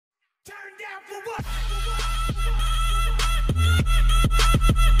See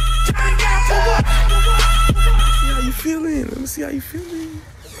how you feeling? Let me see how you feeling.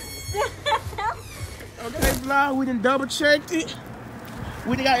 Okay, vlog, we done double checked it.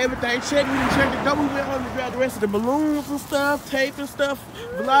 We done got everything checked. We done checked it double. We went home to grab the rest of the balloons and stuff, tape and stuff.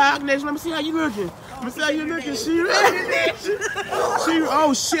 Vlog next. Let me see how you looking. Let me see how you looking. She ready?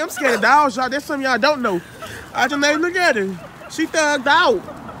 Oh shit, I'm scared of dogs, y'all. That's something y'all don't know. I just made look at her. She thugged out.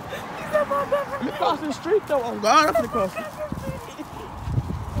 Let me cross the street though. Oh God, I'm finna cross it.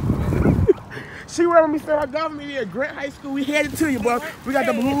 She wanted me to start her government here at Grant High School. We headed to you, boy. We got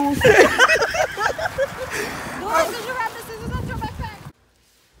the balloons. Boy, did you have the scissors out your backpack?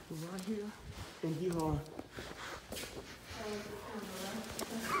 Right here and get her.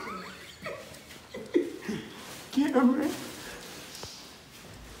 Get her, man.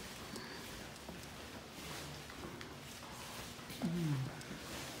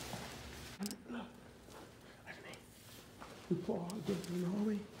 We put all this in the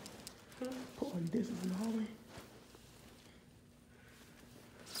hallway. Put all this in the hallway.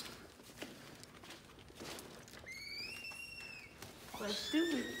 Let's do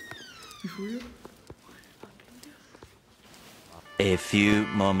it. You for real? A few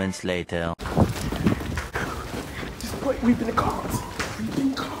moments later. Just put we've been the cards. We've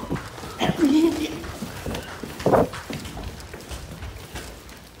been called. Apprehended.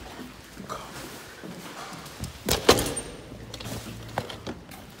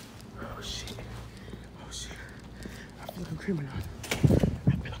 Oh shit. Oh shit. I feel like a criminal. I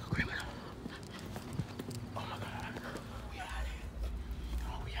feel like a criminal. Oh my God. We out here.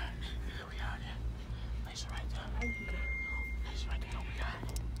 Oh, we out here. We out here. Nice right there. Nice right there. We out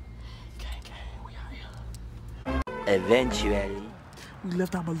here. Gang, we out here. Eventually. We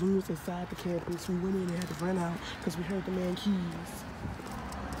left our balloons inside the campus. We went in and had to run out because we heard the man keys.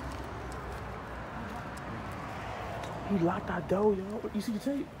 He locked our door, y'all. You see the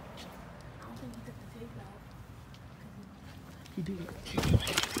tape? I don't think he took the tape out. He did.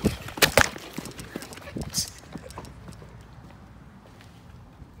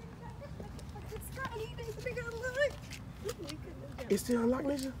 It's still unlocked,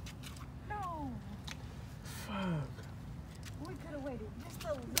 Nisha? No. Fuck. We could have waited just a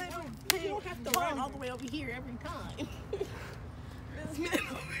little bit. You don't have to run all the way over here every time.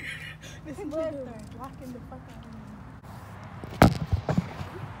 This mother locking the fuck out of me.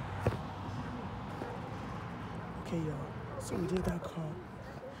 Okay, y'all. So we did got caught.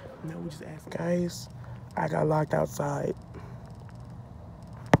 Now we just asked. Guys, I got locked outside.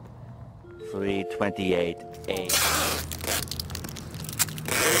 3:28 a.m.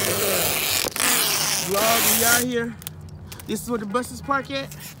 Vlog, we out here. This is where the buses park at.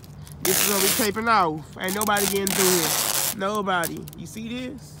 This is where we taping off. Ain't nobody getting through here. Nobody. You see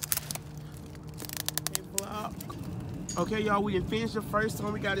this? Hey, vlog. Okay, y'all, we done finished the first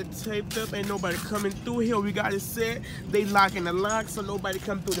one. We got it taped up. Ain't nobody coming through here. We got it set. They locking the lock, so nobody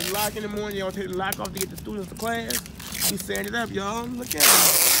come through the lock in the morning. They don't take the lock off to get the students to class. We setting it up, y'all. Look at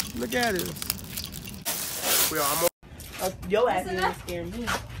it. Look at it. We almost. Your ass is scaring me.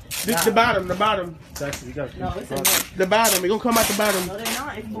 This the bottom, the bottom. No, it's enough. The bottom. They gonna come out the bottom. No, they're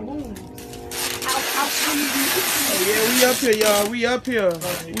not. It's balloons. Oh, yeah, we up here, y'all. We up here.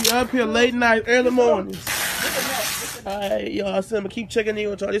 We up here late night, early mornings. Alright, y'all. So I'm gonna keep checking in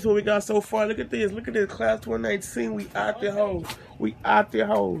with y'all. This is what we got so far. Look at this. Look at this. Class 2019. We out there, ho. We out there,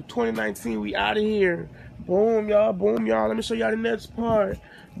 ho. 2019. We out of here. Boom, y'all. Boom, y'all. Let me show y'all the next part.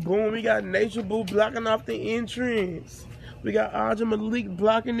 Boom. We got Nature Boo blocking off the entrance. We got Audra Malik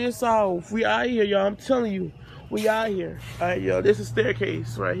blocking this off. We out here, y'all. I'm telling you. We out here. Alright, y'all. This is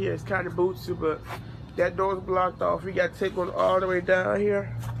staircase right here. It's kind of bootsy, but that door's blocked off. We got tape going all the way down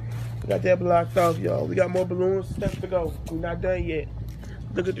here. We got that blocked off, y'all. We got more balloons and stuff to go. We're not done yet.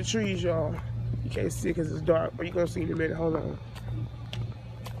 Look at the trees, y'all. You can't see it because it's dark, but you're going to see in a minute. Hold on.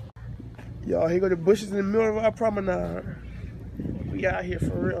 Y'all, here go the bushes in the middle of our promenade. We out here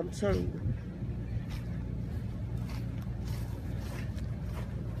for real, I'm telling you.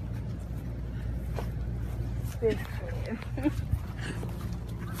 You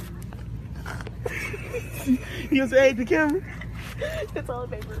gonna say hey to the camera? It's all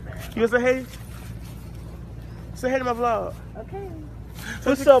paper, man. You gonna say hey? Say hey to my vlog. Okay.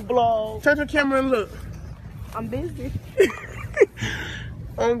 What's up, vlog? Turn to the camera and look. I'm busy.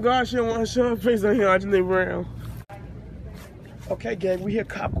 Oh God, she don't want to show her face on here. I just need brown. Okay, gang, we hear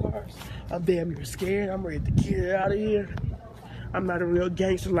cop cars. I'm damn near scared. I'm ready to get out of here. I'm not a real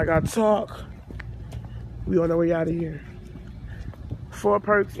gangster like I talk. We on our way out of here. 4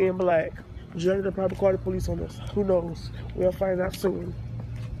 perks in black. Janitor probably call the police on us. Who knows? We'll find out soon.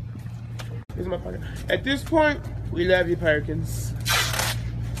 This is my pocket. At this point, we love you, Perkins.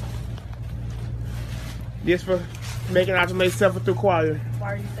 This for making out to myself through choir.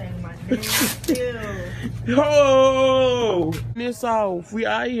 Why are you saying my name still? Oh! This off. We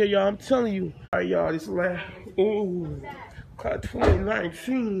out here, y'all. I'm telling you. Alright, y'all. This last. Ooh. Cut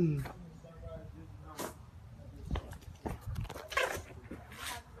 2019.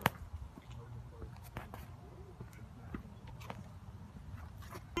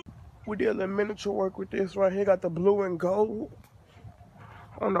 We did a little miniature work with this right here. Got the blue and gold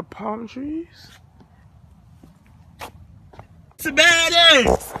on the palm trees. It's a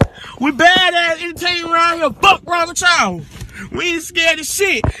badass. We badass entertainment around here. Fuck wrong with y'all. We ain't scared of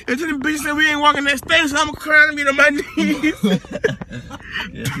shit. Until the bitch said we ain't walking that stage, so I'm crying and get on my knees.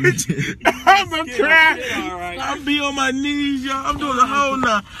 I'm gonna cry. I'm be on my knees, y'all. I'm doing the whole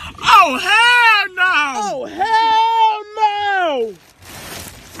now. Oh hell no! Oh hell no!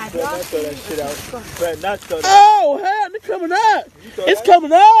 Not throw that shit out. Not throw that. Oh hell, it's coming up. It's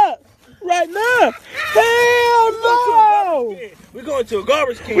coming up right now. Hell no! We're going to a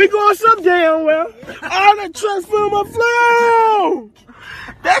garbage can. We going some damn well. All that trucks full of flow.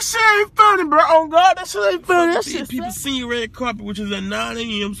 That shit ain't funny, bro. Oh God, that shit ain't funny. That shit. People senior red carpet, which is at 9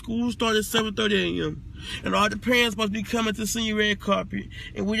 a.m. School started at 7:30 a.m. And all the parents must be coming to senior red carpet.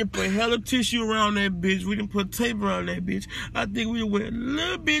 And we done put hella tissue around that bitch. We done put tape around that bitch. I think we went a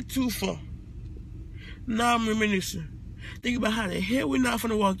little bit too far. Now I'm reminiscing. Think about how the hell we not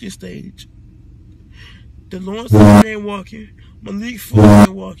finna walk this stage. The Lawrence ain't walking. Malik Fool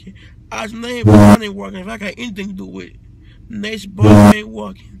ain't walking. Ajnay ain't walking. If I got anything to do with it. Nash Ball ain't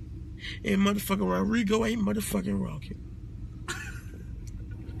walking. And motherfucking Rodrigo ain't motherfucking walking.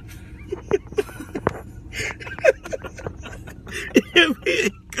 If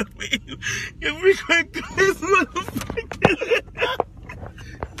we could do this motherfucker.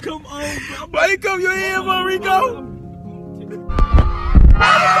 Come on, bro. Why you come your hand, Rico?